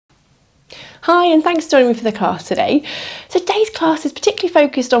Hi, and thanks for joining me for the class today. So today's class is particularly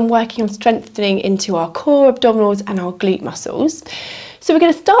focused on working on strengthening into our core, abdominals and our glute muscles. So we're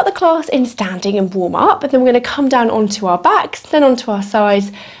going to start the class in standing and warm up, and then we're going to come down onto our backs, then onto our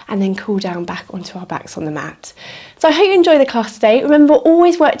sides, and then cool down back onto our backs on the mat. So I hope you enjoy the class today. Remember,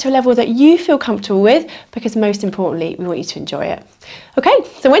 always work to a level that you feel comfortable with, because most importantly, we want you to enjoy it. Okay,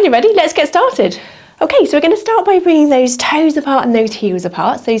 so when you're ready, let's get started. Okay, so we're going to start by bringing those toes apart and those heels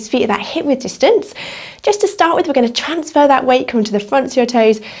apart, so those feet at that hip width distance. Just to start with, we're going to transfer that weight, come to the fronts of your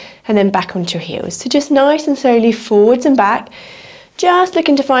toes and then back onto your heels. So just nice and slowly forwards and back, just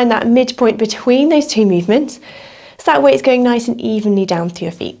looking to find that midpoint between those two movements, so that weight's going nice and evenly down through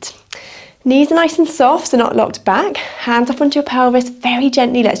your feet. Knees are nice and soft, so not locked back. Hands up onto your pelvis, very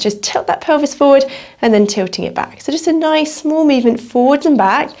gently. Let's just tilt that pelvis forward and then tilting it back. So just a nice small movement forwards and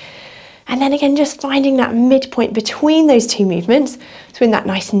back. And then again, just finding that midpoint between those two movements, so in that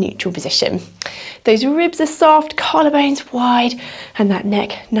nice neutral position. Those ribs are soft, collarbones wide, and that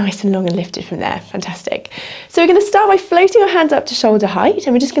neck nice and long and lifted from there. Fantastic. So we're going to start by floating our hands up to shoulder height,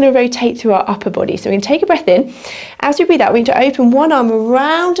 and we're just going to rotate through our upper body. So we're going to take a breath in. As we breathe out, we're going to open one arm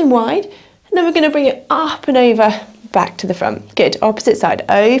around and wide, and then we're going to bring it up and over, back to the front. Good. Opposite side,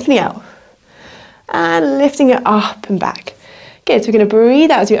 opening out, and lifting it up and back. Good, so we're going to breathe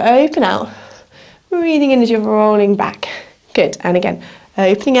out as you open out, breathing in as you're rolling back. Good, and again,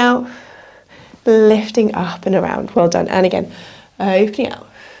 opening out, lifting up and around. Well done, and again, opening out,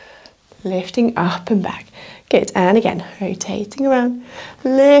 lifting up and back. Good, and again, rotating around,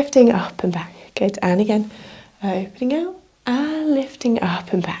 lifting up and back. Good, and again, opening out and lifting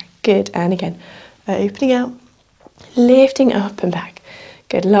up and back. Good, and again, opening out, lifting up and back.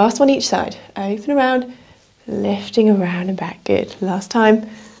 Good, last one each side, open around, lifting around and back. Good. Last time.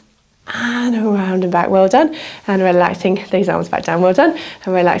 And around and back. Well done. And relaxing those arms back down. Well done.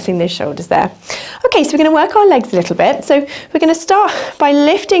 And relaxing those shoulders there. Okay, so we're going to work our legs a little bit. So we're going to start by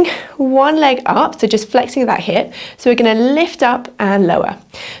lifting one leg up. So just flexing that hip. So we're going to lift up and lower.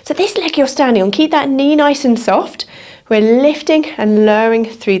 So this leg you're standing on, keep that knee nice and soft. We're lifting and lowering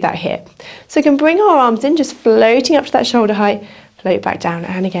through that hip. So we can bring our arms in, just floating up to that shoulder height. Float back down.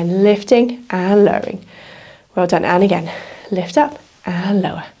 And again, lifting and lowering. Well done, and again, lift up and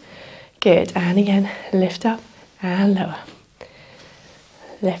lower. Good, and again, lift up and lower.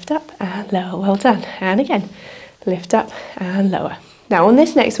 Lift up and lower, well done. And again, lift up and lower. Now on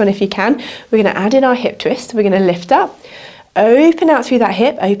this next one, if you can, we're going to add in our hip twist. We're going to lift up, open out through that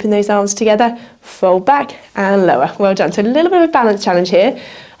hip, open those arms together, fold back and lower. Well done, so a little bit of a balance challenge here.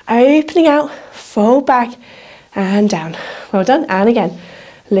 Opening out, fold back and down. Well done, and again,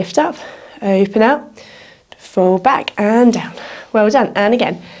 lift up, open out, fold back and down. Well done. And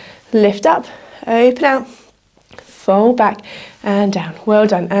again, lift up, open out, fold back and down. Well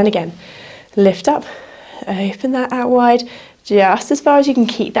done. And again, lift up, open that out wide, just as far as you can.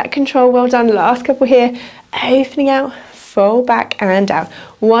 Keep that control. Well done. Last couple here. Opening out, fold back and down.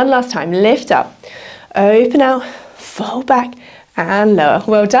 One last time. Lift up, open out, fold back and lower.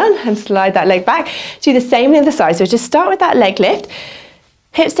 Well done. And slide that leg back. Do the same on the other side. So just start with that leg lift.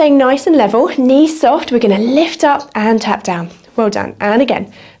 Hips staying nice and level, knees soft. We're going to lift up and tap down. Well done. And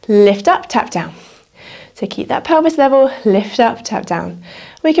again, lift up, tap down. So keep that pelvis level, lift up, tap down.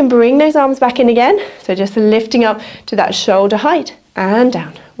 We can bring those arms back in again. So just lifting up to that shoulder height and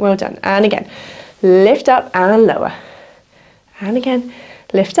down. Well done. And again, lift up and lower. And again,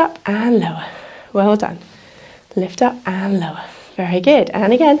 lift up and lower. Well done. Lift up and lower. Very good.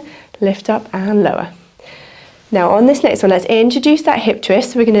 And again, lift up and lower. Now on this next one, let's introduce that hip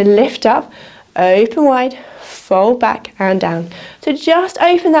twist. So we're going to lift up, open wide, fold back and down. So just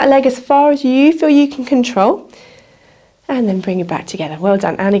open that leg as far as you feel you can control, and then bring it back together. Well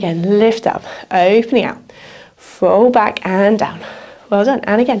done. And again, lift up, opening out, fold back and down. Well done.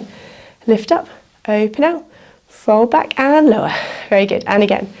 And again, lift up, open out, fold back and lower. Very good. And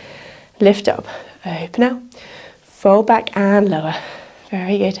again, lift up, open out, fold back and lower.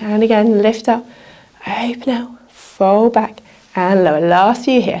 Very good. And again, lift up, open out, fold back and lower. Last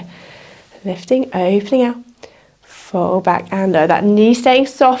few here. Lifting, opening out, fold back and lower. That knee staying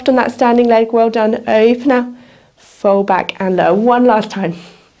soft on that standing leg. Well done. Open out, fold back and lower. One last time.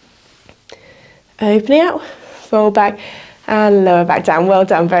 Opening out, fold back and lower back down. Well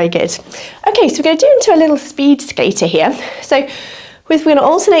done. Very good. Okay, so we're going to do into a little speed skater here. So we're going to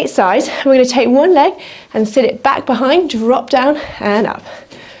alternate sides. We're going to take one leg and sit it back behind, drop down and up.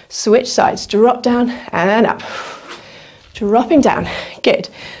 Switch sides, drop down and up. Dropping down. Good.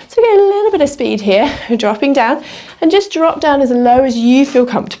 So get a little bit of speed here, dropping down, and just drop down as low as you feel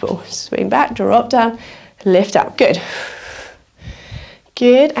comfortable. Swing back, drop down, lift up. Good.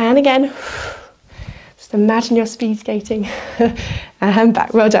 Good, and again. Just imagine you're speed skating. And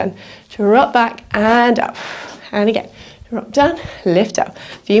back, well done. Drop back and up. And again, drop down, lift up.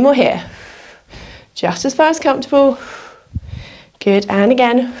 A few more here. Just as far as comfortable. Good, and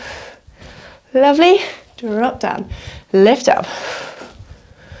again. Lovely. Drop down, lift up.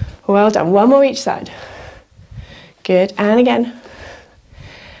 Well done, one more each side. Good, and again.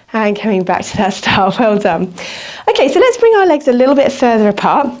 And coming back to that start, well done. Okay, so let's bring our legs a little bit further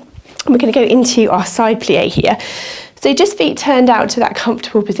apart. We're going to go into our side plie here. So just feet turned out to that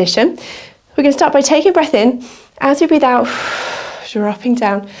comfortable position. We're going to start by taking a breath in. As we breathe out, dropping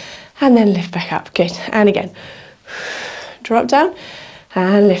down, and then lift back up. Good, and again. Drop down,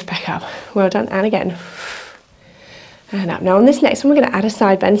 and lift back up. Well done, and again. And up. Now on this next one, we're going to add a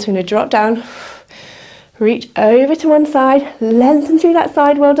side bend. So we're going to drop down, reach over to one side, lengthen through that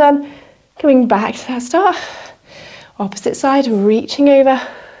side, well done. Coming back to that start. Opposite side, reaching over,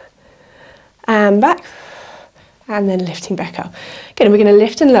 and back, and then lifting back up. Good, and we're going to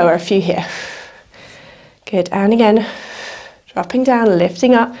lift and lower a few here. Good, and again, dropping down,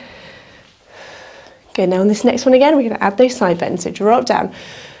 lifting up. Good, now on this next one again, we're going to add those side bends. So drop down,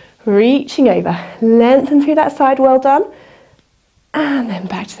 reaching over, lengthen through that side, well done. And then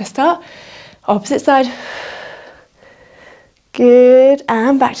back to the start. Opposite side. Good,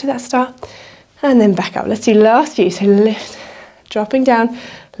 and back to that start. And then back up. Let's do last few. So lift, dropping down,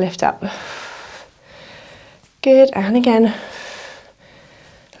 lift up. Good, and again.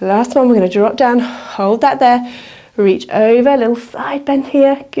 Last one, we're going to drop down, hold that there, reach over, little side bend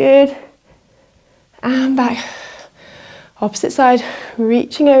here, good. And back. Opposite side,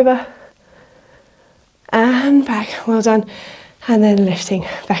 reaching over. And back, well done. And then lifting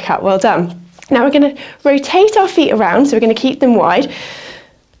back up, well done. Now we're going to rotate our feet around, so we're going to keep them wide.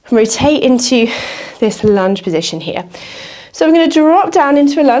 Rotate into this lunge position here. So I'm going to drop down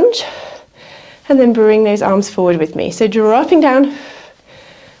into a lunge and then bring those arms forward with me. So dropping down,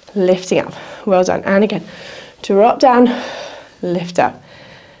 lifting up, well done. And again, drop down, lift up.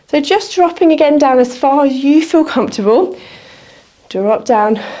 So just dropping again down as far as you feel comfortable. Drop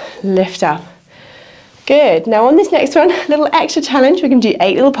down, lift up. Good. Now on this next one, a little extra challenge. We're going to do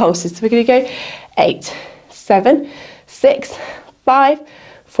 8 little pulses. So we're going to go 8, 7, 6, 5,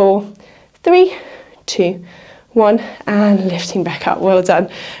 4, 3, 2, 1, and lifting back up. Well done.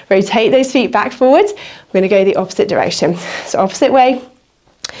 Rotate those feet back forwards. We're going to go the opposite direction. So opposite way.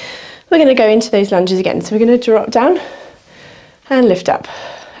 We're going to go into those lunges again. So we're going to drop down and lift up.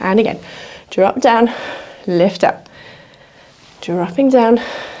 And again, drop down, lift up. Dropping down,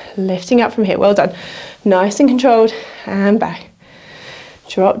 lifting up from here. Well done. Nice and controlled, and back.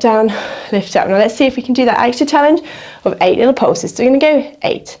 Drop down, lift up. Now let's see if we can do that extra challenge of 8 little pulses. So we're going to go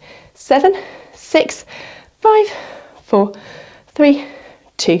 8, 7, 6, 5, 4, 3,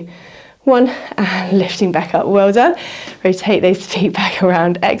 2, 1, and lifting back up. Well done. Rotate those feet back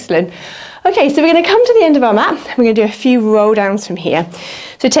around. Excellent. Okay, so we're going to come to the end of our mat. We're going to do a few roll downs from here.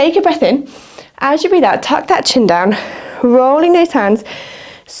 So take a breath in. As you breathe out, tuck that chin down, rolling those hands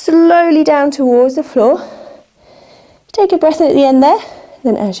slowly down towards the floor. Take a breath in at the end there.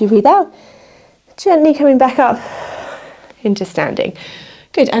 Then as you breathe out, gently coming back up into standing.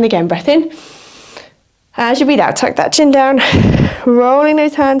 Good, and again, breath in. As you breathe out, tuck that chin down, rolling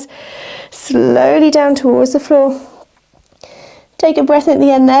those hands slowly down towards the floor. Take a breath in at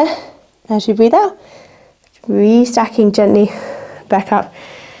the end there. As you breathe out, restacking gently back up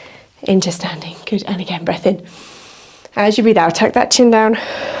into standing. Good, and again, breath in. As you breathe out, tuck that chin down,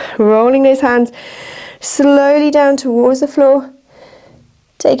 rolling those hands slowly down towards the floor.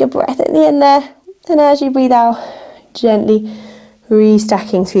 Take a breath at the end there, and as you breathe out, gently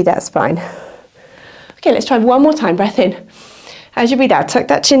restacking through that spine. Okay, let's try one more time. Breath in. As you breathe out, tuck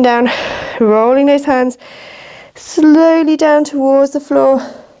that chin down, rolling those hands slowly down towards the floor.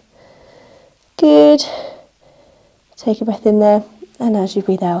 Good. Take a breath in there, and as you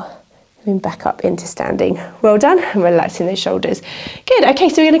breathe out, moving back up into standing. Well done, and relaxing those shoulders. Good, okay,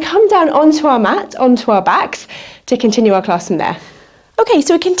 so we're going to come down onto our mat, onto our backs, to continue our class from there. Okay,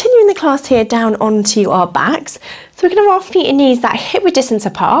 so we're continuing the class here down onto our backs. So we're going to have our feet and knees that hip width distance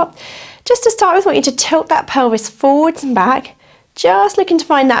apart. Just to start with, I want you to tilt that pelvis forwards and back, just looking to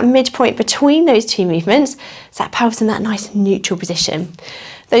find that midpoint between those two movements, so that pelvis in that nice neutral position.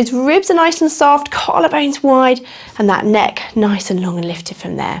 Those ribs are nice and soft, collarbones wide, and that neck nice and long and lifted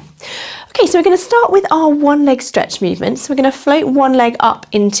from there. Okay, so we're going to start with our one leg stretch movement. So we're going to float one leg up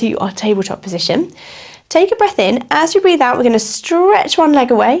into our tabletop position. Take a breath in. As you breathe out, we're going to stretch one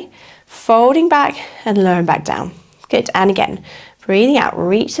leg away, folding back and lowering back down. Good, and again, breathing out,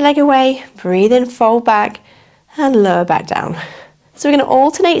 reach the leg away, breathe in, fold back and lower back down. So we're going to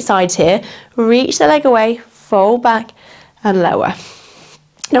alternate sides here, reach the leg away, fold back and lower.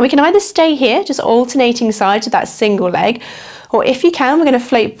 Now we can either stay here, just alternating sides with that single leg, or if you can, we're going to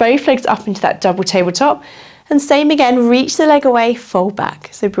float both legs up into that double tabletop. And same again, reach the leg away, fold back.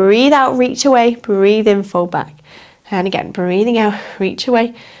 So breathe out, reach away, breathe in, fold back. And again, breathing out, reach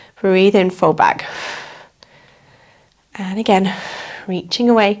away, breathe in, fold back. And again, reaching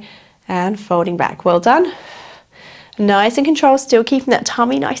away and folding back. Well done. Nice and controlled, still keeping that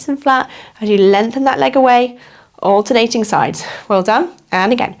tummy nice and flat as you lengthen that leg away, alternating sides. Well done.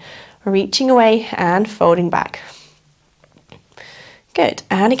 And again, reaching away and folding back. Good.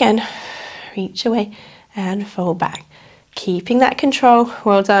 And again, reach away and fold back. Keeping that control.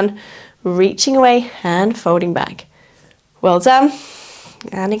 Well done. Reaching away and folding back. Well done.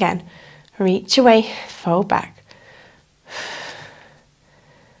 And again, reach away, fold back.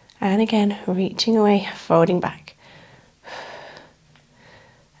 And again, reaching away, folding back.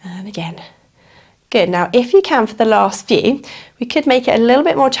 And again. Good. Now, if you can, for the last few, we could make it a little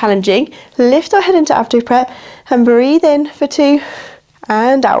bit more challenging. Lift our head into abdo prep and breathe in for 2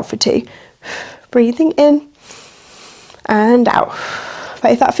 and out for 2. Breathing in and out.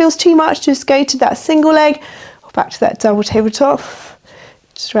 But if that feels too much, just go to that single leg or back to that double tabletop.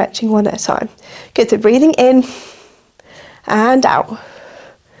 Stretching one at a time. Good. So breathing in and out.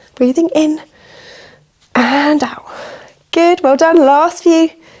 Breathing in and out. Good. Well done. Last few.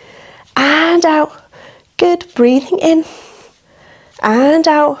 And out. Good. Breathing in and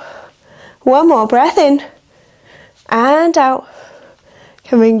out. One more. Breath in and out.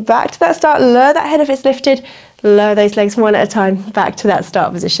 Coming back to that start. Lower that head if it's lifted. Lower those legs one at a time. Back to that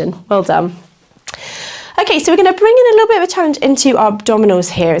start position. Well done. Okay, so we're going to bring in a little bit of a challenge into our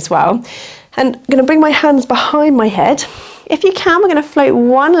abdominals here as well. And I'm going to bring my hands behind my head. If you can, we're going to float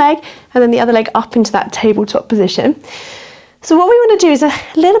one leg and then the other leg up into that tabletop position. So what we want to do is a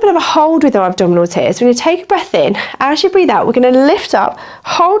little bit of a hold with our abdominals here. So we're going to take a breath in. As you breathe out, we're going to lift up,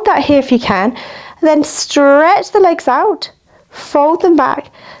 hold that here if you can, and then stretch the legs out, fold them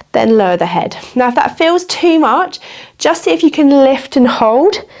back, then lower the head. Now, if that feels too much, just see if you can lift and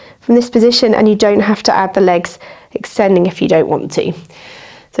hold from this position, and you don't have to add the legs extending if you don't want to.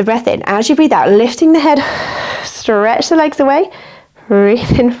 So breath in. As you breathe out, lifting the head, stretch the legs away,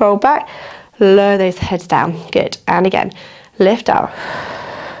 breathe in, fold back, lower those heads down. Good. And again. Lift up,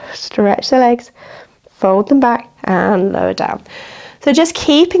 stretch the legs, fold them back and lower down. So just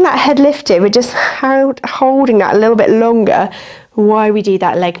keeping that head lifted, we're just holding that a little bit longer while we do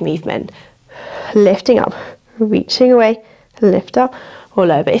that leg movement. Lifting up, reaching away, lift up or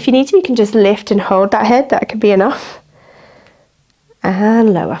lower. But if you need to, you can just lift and hold that head, that could be enough.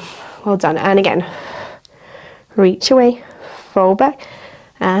 And lower. Well done. And again, reach away, fold back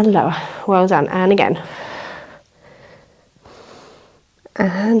and lower. Well done. And again.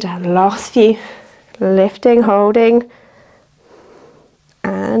 And down. Last few. Lifting, holding,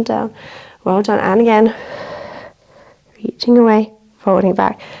 and down. Well done. And again. Reaching away, folding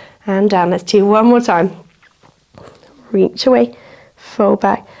back, and down. Let's do one more time. Reach away, fold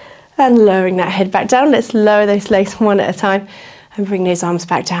back, and lowering that head back down. Let's lower those legs one at a time and bring those arms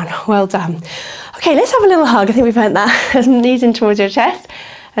back down. Well done. Okay, let's have a little hug. I think we've earned that. Knees in towards your chest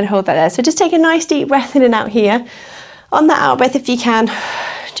and hold that there. So just take a nice deep breath in and out here. On that out breath, if you can,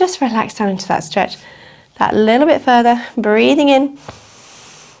 just relax down into that stretch. That little bit further, breathing in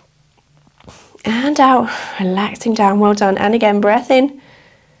and out, relaxing down. Well done. And again, breath in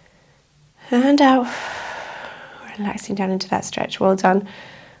and out, relaxing down into that stretch. Well done.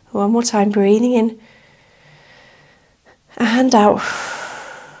 One more time, breathing in and out,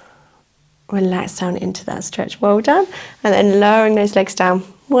 relax down into that stretch. Well done. And then lowering those legs down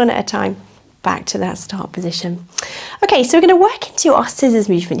one at a time, back to that start position. Okay, so we're going to work into our scissors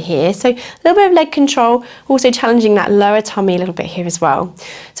movement here. So a little bit of leg control, also challenging that lower tummy a little bit here as well.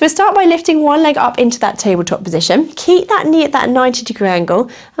 So we'll start by lifting one leg up into that tabletop position. Keep that knee at that 90-degree angle,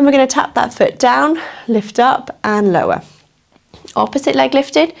 and we're going to tap that foot down, lift up and lower. Opposite leg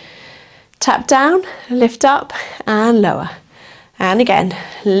lifted, tap down, lift up and lower. And again,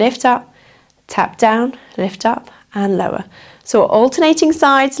 lift up, tap down, lift up and lower. So alternating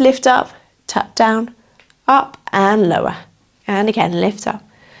sides, lift up, tap down, up and lower. And again, lift up,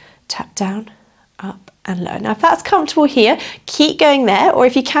 tap down, up and lower. Now if that's comfortable here, keep going there, or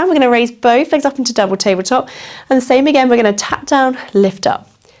if you can, we're going to raise both legs up into double tabletop. And the same again, we're going to tap down, lift up,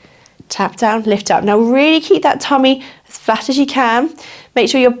 tap down, lift up. Now really keep that tummy as flat as you can. Make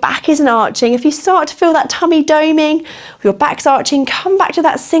sure your back isn't arching. If you start to feel that tummy doming, or your back's arching, come back to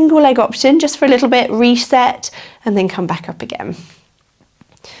that single leg option just for a little bit, reset, and then come back up again.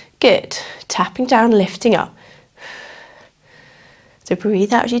 Good. Tapping down, lifting up. So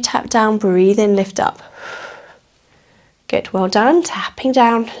breathe out as you tap down, breathe in, lift up. Good, well done. Tapping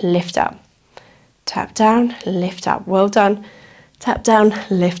down, lift up. Tap down, lift up. Well done. Tap down,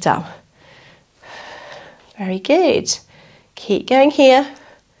 lift up. Very good. Keep going here.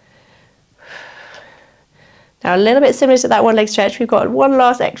 Now a little bit similar to that one leg stretch, we've got one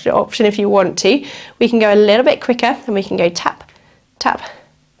last extra option if you want to. We can go a little bit quicker and we can go tap, tap,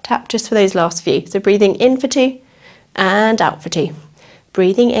 tap just for those last few. So breathing in for 2 and out for 2.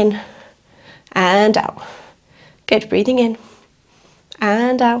 Breathing in and out. Good, breathing in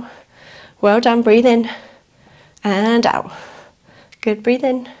and out. Well done, breathe in and out. Good, breathe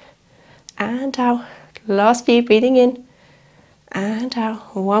in and out. Last few, breathing in and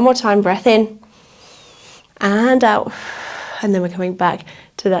out. One more time, breath in and out. And then we're coming back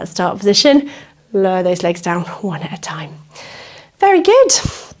to that start position. Lower those legs down one at a time. Very good.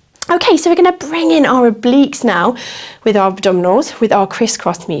 Okay, so we're going to bring in our obliques now with our abdominals, with our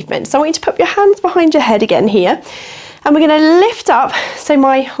crisscross movement. So I want you to put your hands behind your head again here. And we're going to lift up. So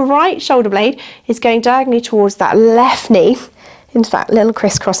my right shoulder blade is going diagonally towards that left knee into that little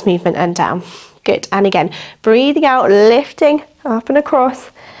crisscross movement and down. Good. And again, breathing out, lifting up and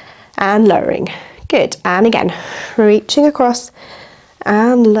across and lowering. Good. And again, reaching across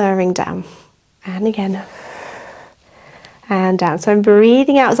and lowering down. And again. And down. So I'm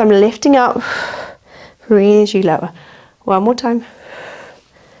breathing out as I'm lifting up. Breathe as you lower. One more time.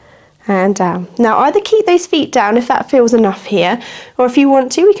 And down. Now either keep those feet down if that feels enough here, or if you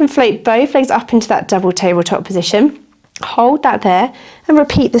want to, we can float both legs up into that double tabletop position. Hold that there and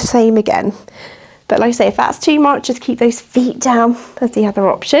repeat the same again. But like I say, if that's too much, just keep those feet down as the other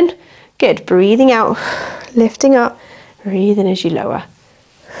option. Good. Breathing out, lifting up, breathing as you lower.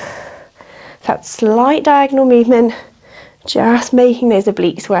 That slight diagonal movement, just making those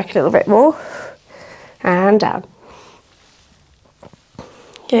obliques work a little bit more. And down.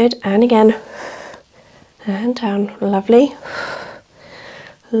 Good, and again, and down, lovely.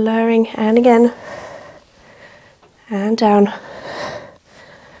 Lowering, and again, and down.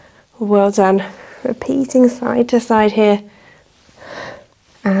 Well done. Repeating side to side here,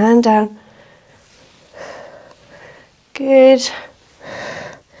 and down. Good.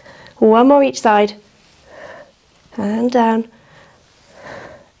 One more each side, and down.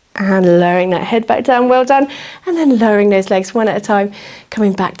 And lowering that head back down, well done. And then lowering those legs one at a time,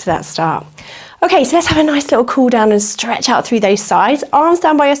 coming back to that start. Okay, so let's have a nice little cool down and stretch out through those sides. Arms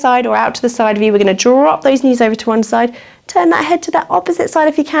down by your side or out to the side of you. We're going to drop those knees over to one side. Turn that head to that opposite side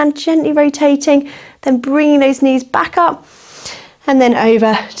if you can, gently rotating. Then bringing those knees back up and then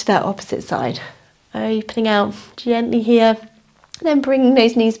over to that opposite side. Opening out gently here. Then bringing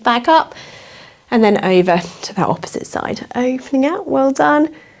those knees back up and then over to that opposite side. Opening out, well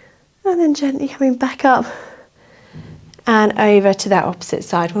done. And then gently coming back up and over to that opposite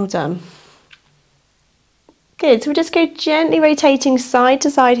side. Well done. Good. So we'll just go gently rotating side to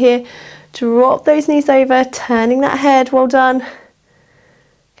side here. Drop those knees over, turning that head. Well done.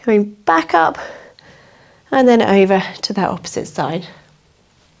 Coming back up and then over to that opposite side.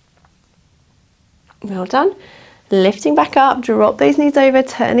 Well done. Lifting back up, drop those knees over,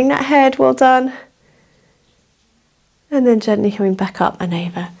 turning that head. Well done. And then gently coming back up and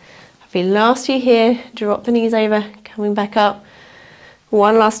over. Last few here, drop the knees over, coming back up.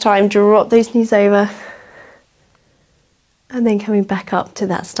 One last time, drop those knees over. And then coming back up to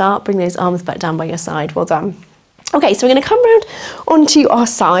that start, bring those arms back down by your side, well done. Okay, so we're going to come round onto our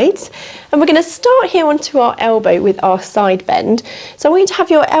sides and we're going to start here onto our elbow with our side bend. So I want you to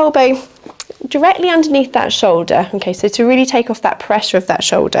have your elbow directly underneath that shoulder. Okay, so to really take off that pressure of that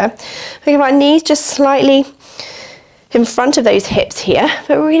shoulder. We have our knees just slightly in front of those hips here,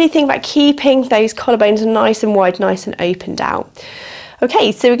 but really think about keeping those collarbones nice and wide, nice and opened out.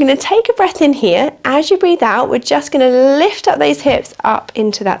 Okay, so we're going to take a breath in here. As you breathe out, we're just going to lift up those hips up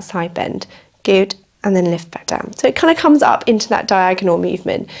into that side bend. Good, and then lift back down. So it kind of comes up into that diagonal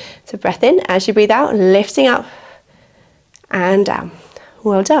movement. So breath in, as you breathe out, lifting up and down.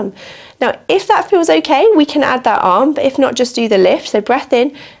 Well done. Now, if that feels okay, we can add that arm, but if not, just do the lift. So breath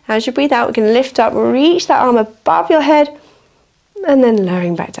in, as you breathe out, we're going to lift up, reach that arm above your head, and then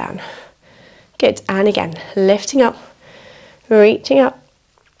lowering back down. Good, and again, lifting up, reaching up,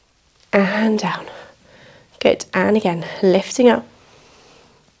 and down. Good, and again, lifting up,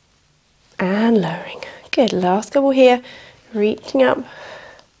 and lowering. Good, last couple here, reaching up,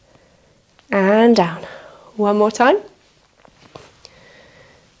 and down. One more time.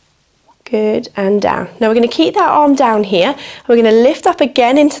 Good, and down. Now we're going to keep that arm down here. We're going to lift up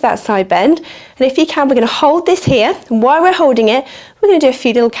again into that side bend. And if you can, we're going to hold this here. And while we're holding it, we're going to do a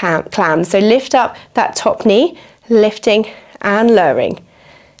few little clams. So lift up that top knee, lifting and lowering.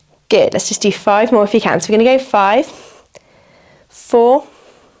 Good, let's just do 5 more if you can. So we're going to go 5, 4,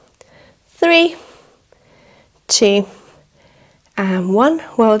 3, 2, and 1.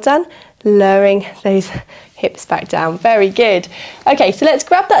 Well done. Lowering those hips back down. Very good. Okay, so let's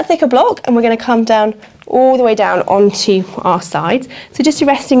grab that thicker block and we're going to come down all the way down onto our sides. So just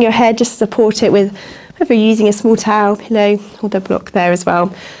resting your head, just support it with whether you're using a small towel, pillow, or the block there as well,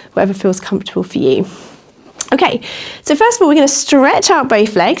 whatever feels comfortable for you. Okay, so first of all, we're going to stretch out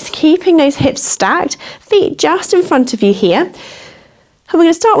both legs, keeping those hips stacked, feet just in front of you here. And we're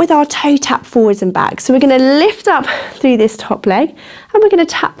going to start with our toe tap forwards and back. So we're going to lift up through this top leg and we're going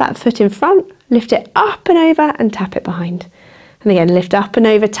to tap that foot in front, lift it up and over and tap it behind. And again, lift up and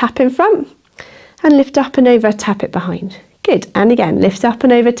over, tap in front and lift up and over, tap it behind. Good. And again, lift up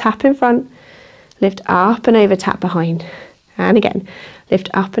and over, tap in front, lift up and over, tap behind. And again, lift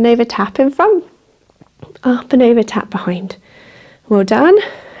up and over, tap in front, up and over, tap behind. Well done.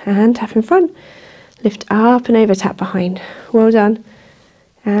 And tap in front, lift up and over, tap behind. Well done.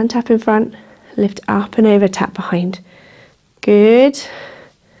 And tap in front, lift up and over, tap behind. Good.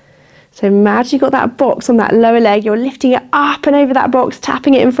 So imagine you've got that box on that lower leg, you're lifting it up and over that box,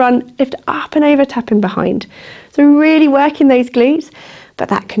 tapping it in front, lift up and over, tapping behind. So really working those glutes, but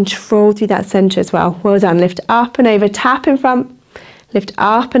that control through that centre as well. Well done. Lift up and over, tap in front, lift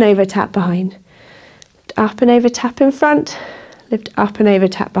up and over, tap behind. Lift up and over, tap in front, lift up and over,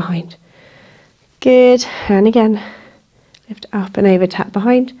 tap behind. Good. And again. Lift up and over, tap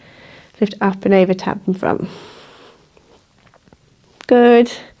behind. Lift up and over, tap in front. Good.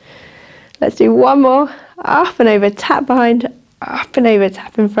 Let's do one more. Up and over, tap behind. Up and over,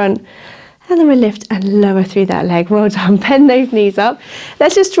 tap in front. And then we lift and lower through that leg. Well done. Bend those knees up.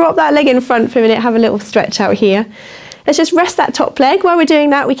 Let's just drop that leg in front for a minute. Have a little stretch out here. Let's just rest that top leg. While we're doing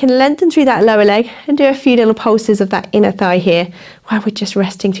that, we can lengthen through that lower leg and do a few little pulses of that inner thigh here while we're just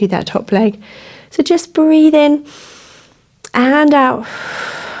resting through that top leg. So just breathe in and out,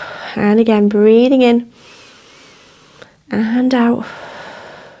 and again breathing in and out.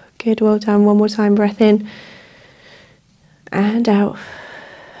 Good, well done. One more time, breath in and out,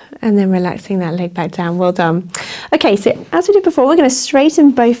 and then relaxing that leg back down. Well done. Okay, so as we did before, we're going to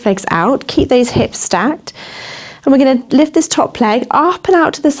straighten both legs out, keep those hips stacked, and we're going to lift this top leg up and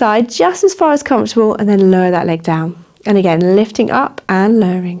out to the side just as far as comfortable, and then lower that leg down. And again, lifting up and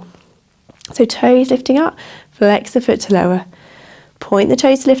lowering. So toes lifting up, flex the foot to lower. Point the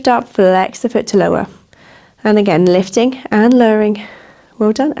toes to lift up, flex the foot to lower. And again, lifting and lowering.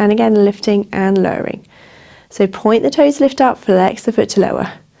 Well done. And again, lifting and lowering. So point the toes to lift up, flex the foot to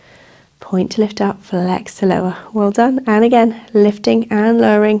lower. Point to lift up, flex to lower. Well done. And again, lifting and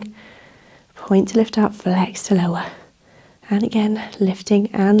lowering. Point to lift up, flex to lower. And again, lifting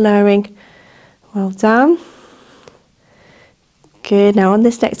and lowering. Well done. Good. Now on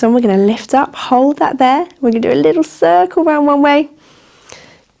this next one, we're going to lift up, hold that there. We're going to do a little circle round one way.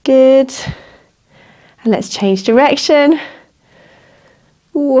 Good. And let's change direction.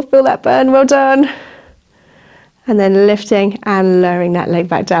 Ooh, I feel that burn. Well done. And then lifting and lowering that leg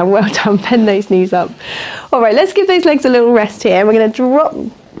back down. Well done. Bend those knees up. All right, let's give those legs a little rest here. We're going to drop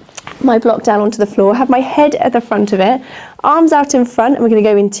my block down onto the floor, have my head at the front of it, arms out in front, and we're going to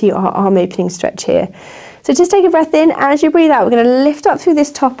go into our arm opening stretch here. So just take a breath in. As you breathe out, we're going to lift up through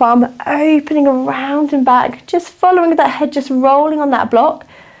this top arm, opening around and back, just following that head, just rolling on that block,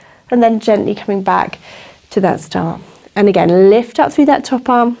 and then gently coming back to that start. And again, lift up through that top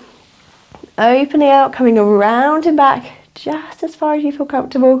arm, opening out, coming around and back, just as far as you feel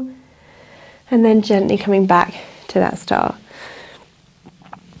comfortable, and then gently coming back to that start.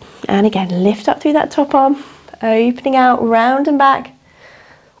 And again, lift up through that top arm, opening out, round and back,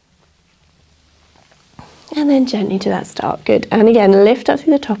 and then gently to that start. Good. And again, lift up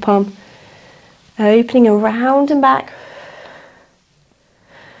through the top arm, opening around and back,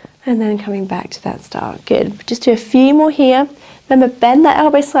 and then coming back to that start. Good. Just do a few more here. Remember, bend that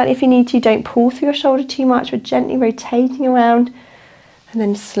elbow slightly if you need to. Don't pull through your shoulder too much. We're gently rotating around and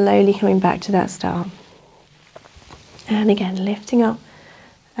then slowly coming back to that start. And again, lifting up,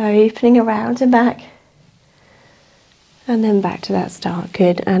 opening around and back, and then back to that start.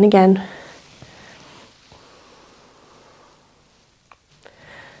 Good. And again,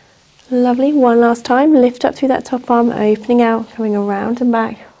 lovely. One last time. Lift up through that top arm, opening out, coming around and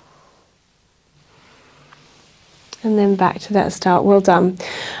back, and then back to that start. Well done.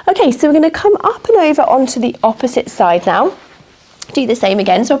 Okay, so we're going to come up and over onto the opposite side now. Do the same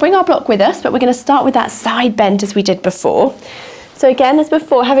again. So we'll bring our block with us, but we're going to start with that side bend as we did before. So again, as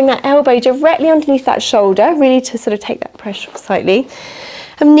before, having that elbow directly underneath that shoulder, really to sort of take that pressure off slightly.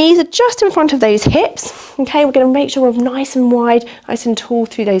 And knees are just in front of those hips. Okay, we're going to make sure we're nice and wide, nice and tall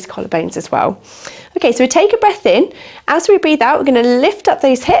through those collarbones as well. Okay, so we take a breath in. As we breathe out, we're going to lift up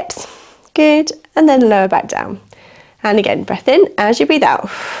those hips. Good, and then lower back down. And again, breath in. As you breathe out,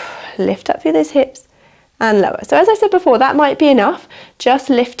 lift up through those hips and lower. So as I said before, that might be enough, just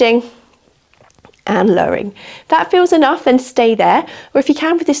lifting and lowering. If that feels enough, then stay there. Or if you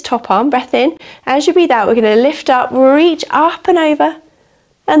can with this top arm, breath in. As you breathe out, we're going to lift up, reach up and over,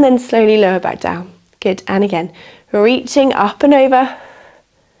 and then slowly lower back down. Good, and again, reaching up and over,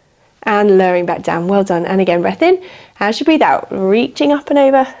 and lowering back down. Well done. And again, breath in. As you breathe out, reaching up and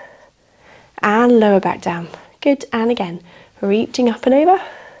over, and lower back down. Good, and again, reaching up and over,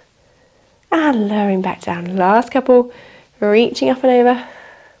 and lowering back down. Last couple, reaching up and over,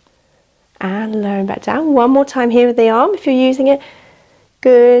 and lowering back down. One more time here with the arm if you're using it.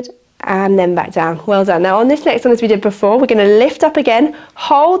 Good, and then back down. Well done. Now on this next one, as we did before, we're going to lift up again.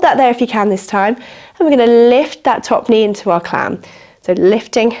 Hold that there if you can this time. And we're going to lift that top knee into our clam. So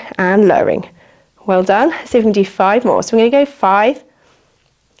lifting and lowering. Well done. Let's see if we can do 5 more. So we're going to go 5,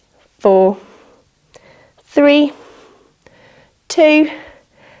 4, 3, 2,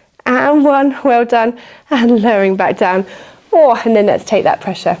 and 1. Well done. And lowering back down. Oh, and then let's take that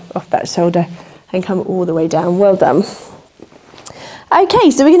pressure off that shoulder and come all the way down. Well done.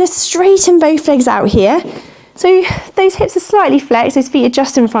 Okay, so we're going to straighten both legs out here. So those hips are slightly flexed, those feet are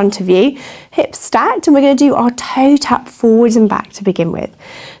just in front of you, hips stacked, and we're going to do our toe tap forwards and back to begin with.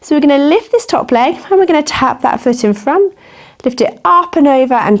 So we're going to lift this top leg and we're going to tap that foot in front, lift it up and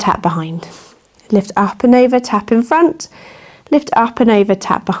over and tap behind. Lift up and over, tap in front, lift up and over,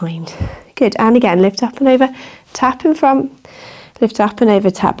 tap behind. Good, and again, lift up and over, tap in front, lift up and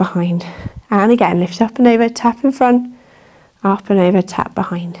over, tap behind. And again, lift up and over, tap in front, up and over, tap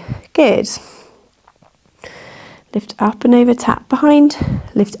behind. Good. Lift up and over, tap behind,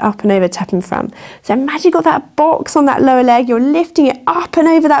 lift up and over, tap in front. So imagine you've got that box on that lower leg, you're lifting it up and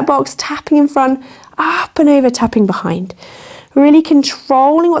over that box, tapping in front, up and over, tapping behind. Really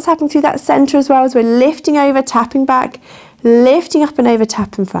controlling what's happening through that centre as well as we're lifting over, tapping back, lifting up and over,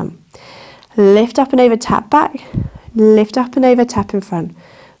 tap in front. Lift up and over, tap back, lift up and over, tap in front.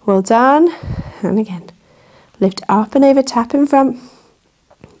 Well done. And again, lift up and over, tap in front,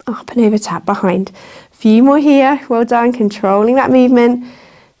 up and over, tap behind. Few more here. Well done. Controlling that movement.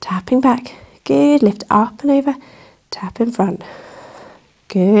 Tapping back. Good. Lift up and over. Tap in front.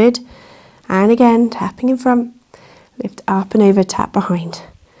 Good. And again, tapping in front. Lift up and over. Tap behind.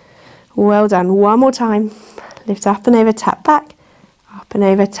 Well done. One more time. Lift up and over. Tap back. Up and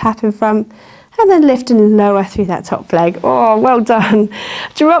over. Tap in front. And then lift and lower through that top leg. Oh, well done.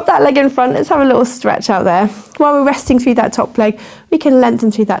 Drop that leg in front. Let's have a little stretch out there. While we're resting through that top leg, we can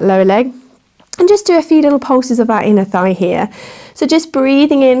lengthen through that lower leg. And just do a few little pulses of that inner thigh here. So just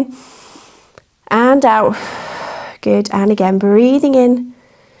breathing in and out. Good. And again, breathing in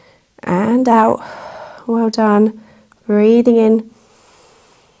and out. Well done. Breathing in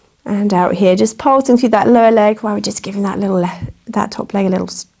and out here. Just pulsing through that lower leg while we're just giving that top leg a little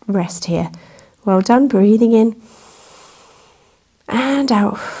rest here. Well done. Breathing in and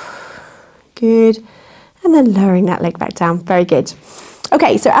out. Good. And then lowering that leg back down. Very good.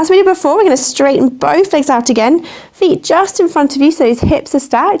 Okay, so as we did before, we're going to straighten both legs out again. Feet just in front of you, so those hips are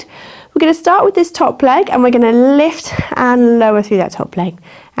stacked. We're going to start with this top leg and we're going to lift and lower through that top leg.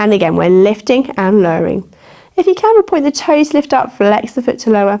 And again, we're lifting and lowering. If you can, we'll point the toes, lift up, flex the foot to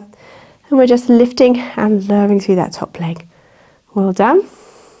lower. And we're just lifting and lowering through that top leg. Well done.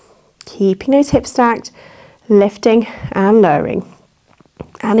 Keeping those hips stacked, lifting and lowering.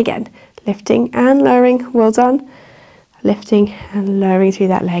 And again, lifting and lowering. Well done. Lifting and lowering through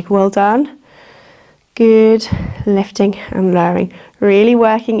that leg. Well done. Good. Lifting and lowering. Really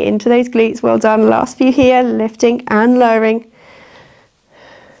working into those glutes. Well done. Last few here. Lifting and lowering.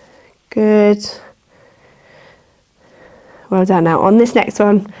 Good. Well done. Now on this next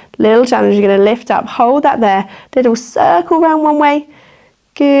one, little challenge. You're going to lift up. Hold that there. Little circle round one way.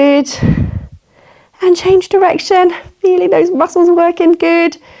 Good. And change direction. Feeling those muscles working.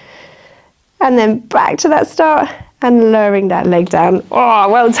 Good. And then back to that start. And lowering that leg down. Oh,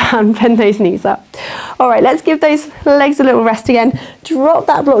 well done. Bend those knees up. All right, let's give those legs a little rest again. Drop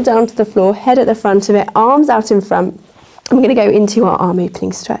that block down to the floor, head at the front of it, arms out in front. And we're going to go into our arm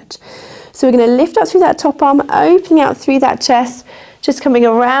opening stretch. So we're going to lift up through that top arm, opening out through that chest, just coming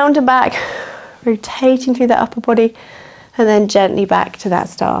around and back, rotating through that upper body, and then gently back to that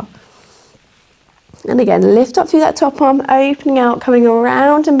start. And again, lift up through that top arm, opening out, coming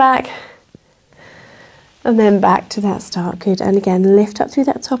around and back, and then back to that start. Good. And again, lift up through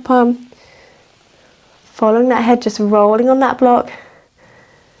that top arm. Following that head, just rolling on that block.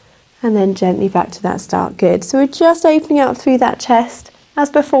 and then gently back to that start. Good. So we're just opening out through that chest. As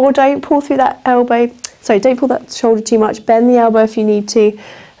before, don't pull through that elbow. Sorry, don't pull that shoulder too much. Bend the elbow if you need to.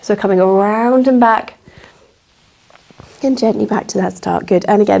 So coming around and back. And gently back to that start. Good.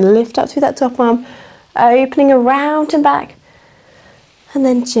 And again, lift up through that top arm, opening around and back. And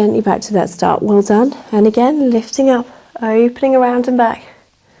then gently back to that start. Well done. And again, lifting up, opening around and back.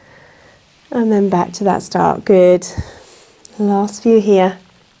 And then back to that start. Good. Last few here.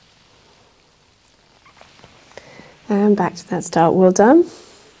 And back to that start. Well done.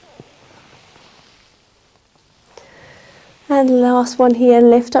 And last one here.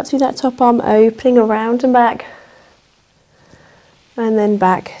 Lift up through that top arm, opening around and back. And then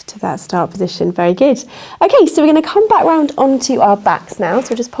back to that start position. Very good. Okay, so we're going to come back round onto our backs now. So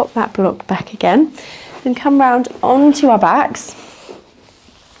we'll just pop that block back again. And come round onto our backs.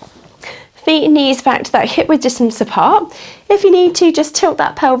 Feet and knees back to that hip width distance apart. If you need to, just tilt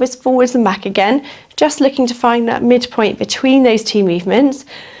that pelvis forwards and back again. Just looking to find that midpoint between those two movements.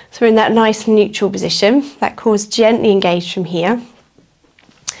 So we're in that nice neutral position. That core's gently engaged from here.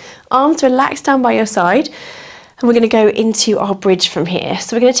 Arms relaxed down by your side. And we're going to go into our bridge from here.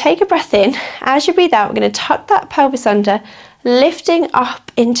 So we're going to take a breath in. As you breathe out, we're going to tuck that pelvis under, lifting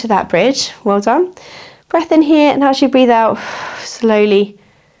up into that bridge. Well done. Breath in here, and as you breathe out, slowly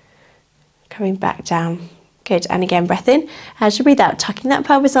coming back down. Good. And again, breath in. As you breathe out, tucking that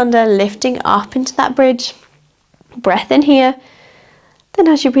pelvis under, lifting up into that bridge. Breath in here. Then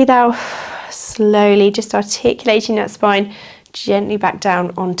as you breathe out, slowly just articulating that spine, gently back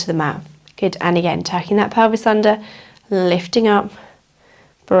down onto the mat. Good. And again, tucking that pelvis under, lifting up.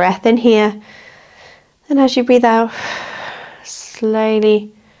 Breath in here. Then as you breathe out,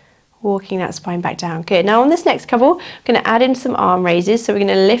 slowly walking that spine back down. Good. Now on this next couple, we're going to add in some arm raises. So we're going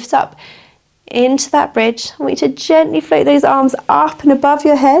to lift up into that bridge. I want you to gently float those arms up and above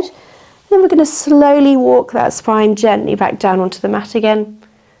your head. Then we're going to slowly walk that spine gently back down onto the mat again.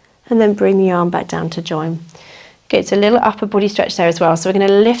 And then bring the arm back down to join. Good. So a little upper body stretch there as well. So we're going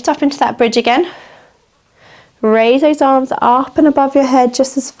to lift up into that bridge again. Raise those arms up and above your head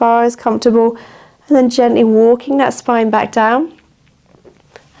just as far as comfortable. And then gently walking that spine back down.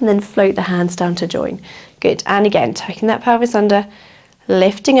 And then float the hands down to join. Good. And again, taking that pelvis under,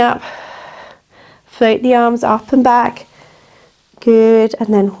 lifting up. Float the arms up and back. Good.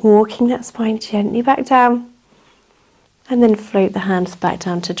 And then walking that spine gently back down. And then float the hands back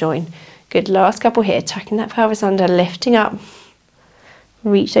down to join. Good. Last couple here. Tucking that pelvis under, lifting up.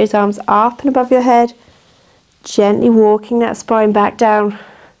 Reach those arms up and above your head. Gently walking that spine back down.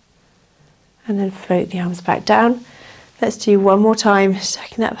 And then float the arms back down. Let's do one more time.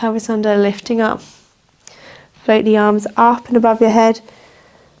 Tucking that pelvis under, lifting up. Float the arms up and above your head.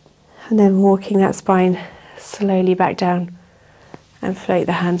 And then walking that spine slowly back down. And float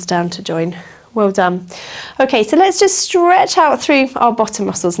the hands down to join. Well done. Okay, so let's just stretch out through our bottom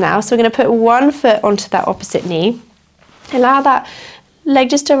muscles now. So we're going to put one foot onto that opposite knee. Allow that leg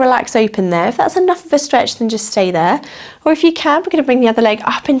just to relax open there. If that's enough of a stretch, then just stay there. Or if you can, we're going to bring the other leg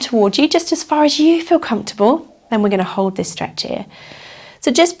up and towards you, just as far as you feel comfortable. Then we're going to hold this stretch here. So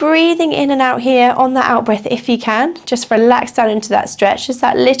just breathing in and out here on that out breath if you can. Just relax down into that stretch, just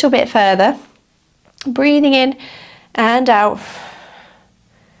that little bit further. Breathing in and out.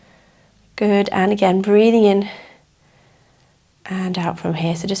 Good. And again, breathing in and out from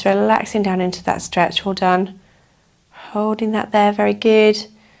here. So just relaxing down into that stretch. Well done. Holding that there. Very good.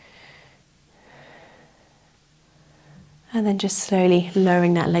 And then just slowly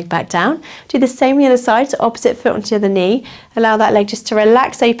lowering that leg back down. Do the same on the other side, so opposite foot onto the other knee. Allow that leg just to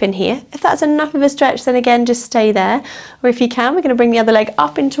relax open here. If that's enough of a stretch, then again, just stay there. Or if you can, we're going to bring the other leg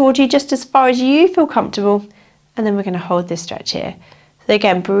up and towards you just as far as you feel comfortable. And then we're going to hold this stretch here. So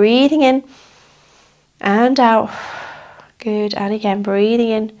again, breathing in and out. Good. And again, breathing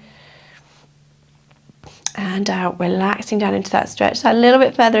in and out. Relaxing down into that stretch. So a little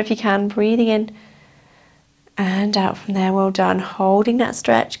bit further if you can. Breathing in and out from there. Well done. Holding that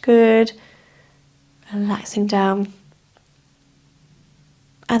stretch. Good. Relaxing down.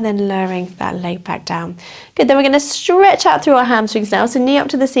 And then lowering that leg back down. Good. Then we're going to stretch out through our hamstrings now. So knee up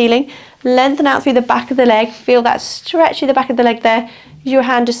to the ceiling. Lengthen out through the back of the leg. Feel that stretch through the back of the leg there. Use your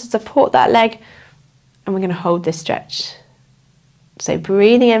hand just to support that leg. And we're going to hold this stretch. So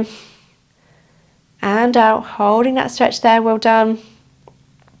breathing in and out. Holding that stretch there. Well done.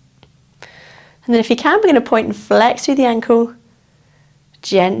 And then if you can, we're going to point and flex through the ankle.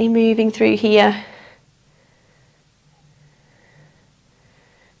 Gently moving through here.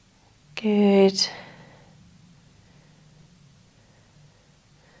 Good.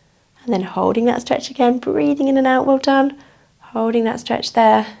 And then holding that stretch again, breathing in and out. Well done. Holding that stretch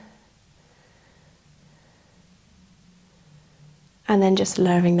there. and then just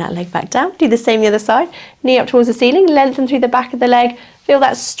lowering that leg back down. Do the same the other side. Knee up towards the ceiling, lengthen through the back of the leg. Feel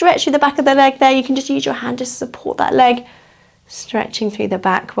that stretch through the back of the leg there. You can just use your hand to support that leg. Stretching through the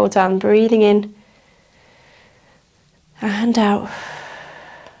back. Well done. Breathing in and out.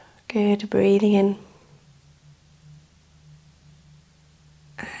 Good. Breathing in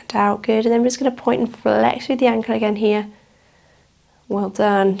and out. Good. And then we're just going to point and flex through the ankle again here. Well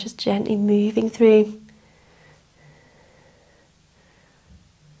done. Just gently moving through.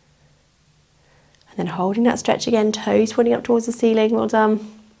 And then holding that stretch again, toes pointing up towards the ceiling. Well done.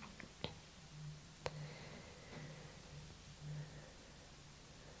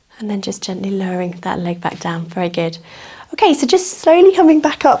 And then just gently lowering that leg back down. Very good. Okay, so just slowly coming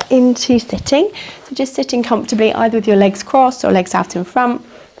back up into sitting. So just sitting comfortably, either with your legs crossed or legs out in front.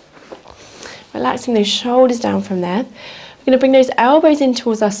 Relaxing those shoulders down from there. We're going to bring those elbows in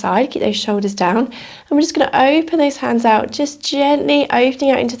towards our side, keep those shoulders down, and we're just going to open those hands out, just gently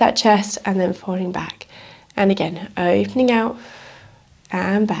opening out into that chest and then folding back. And again, opening out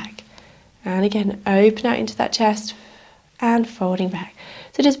and back. And again, open out into that chest and folding back.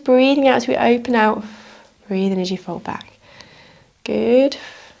 So just breathing out as we open out, breathing as you fold back. Good.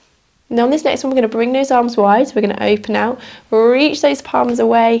 Now on this next one, we're going to bring those arms wide, so we're going to open out, reach those palms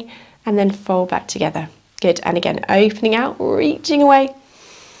away, and then fold back together. Good, and again, opening out, reaching away,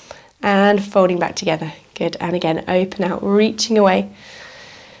 and folding back together. Good, and again, open out, reaching away,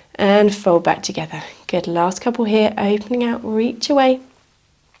 and fold back together. Good, last couple here, opening out, reach away,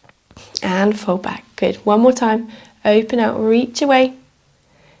 and fold back. Good, one more time, open out, reach away,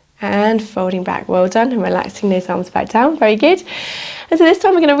 and folding back. Well done, and relaxing those arms back down, very good. And so this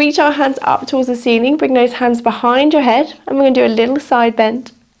time we're going to reach our hands up towards the ceiling, bring those hands behind your head, and we're going to do a little side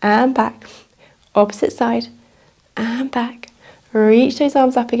bend, and back. Opposite side and back. Reach those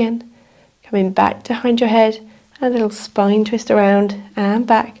arms up again. Coming back behind your head. And a little spine twist around and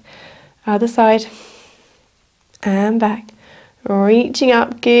back. Other side and back. Reaching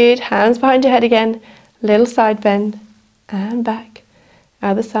up. Good. Hands behind your head again. Little side bend and back.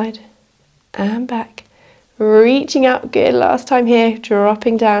 Other side and back. Reaching up. Good. Last time here.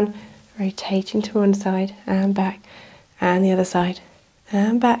 Dropping down. Rotating to one side and back. And the other side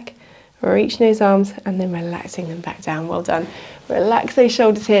and back. Reaching those arms and then relaxing them back down. Well done. Relax those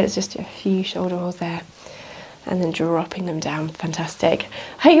shoulders here. There's just a few shoulder rolls there. And then dropping them down. Fantastic.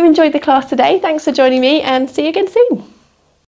 I hope you enjoyed the class today. Thanks for joining me and see you again soon.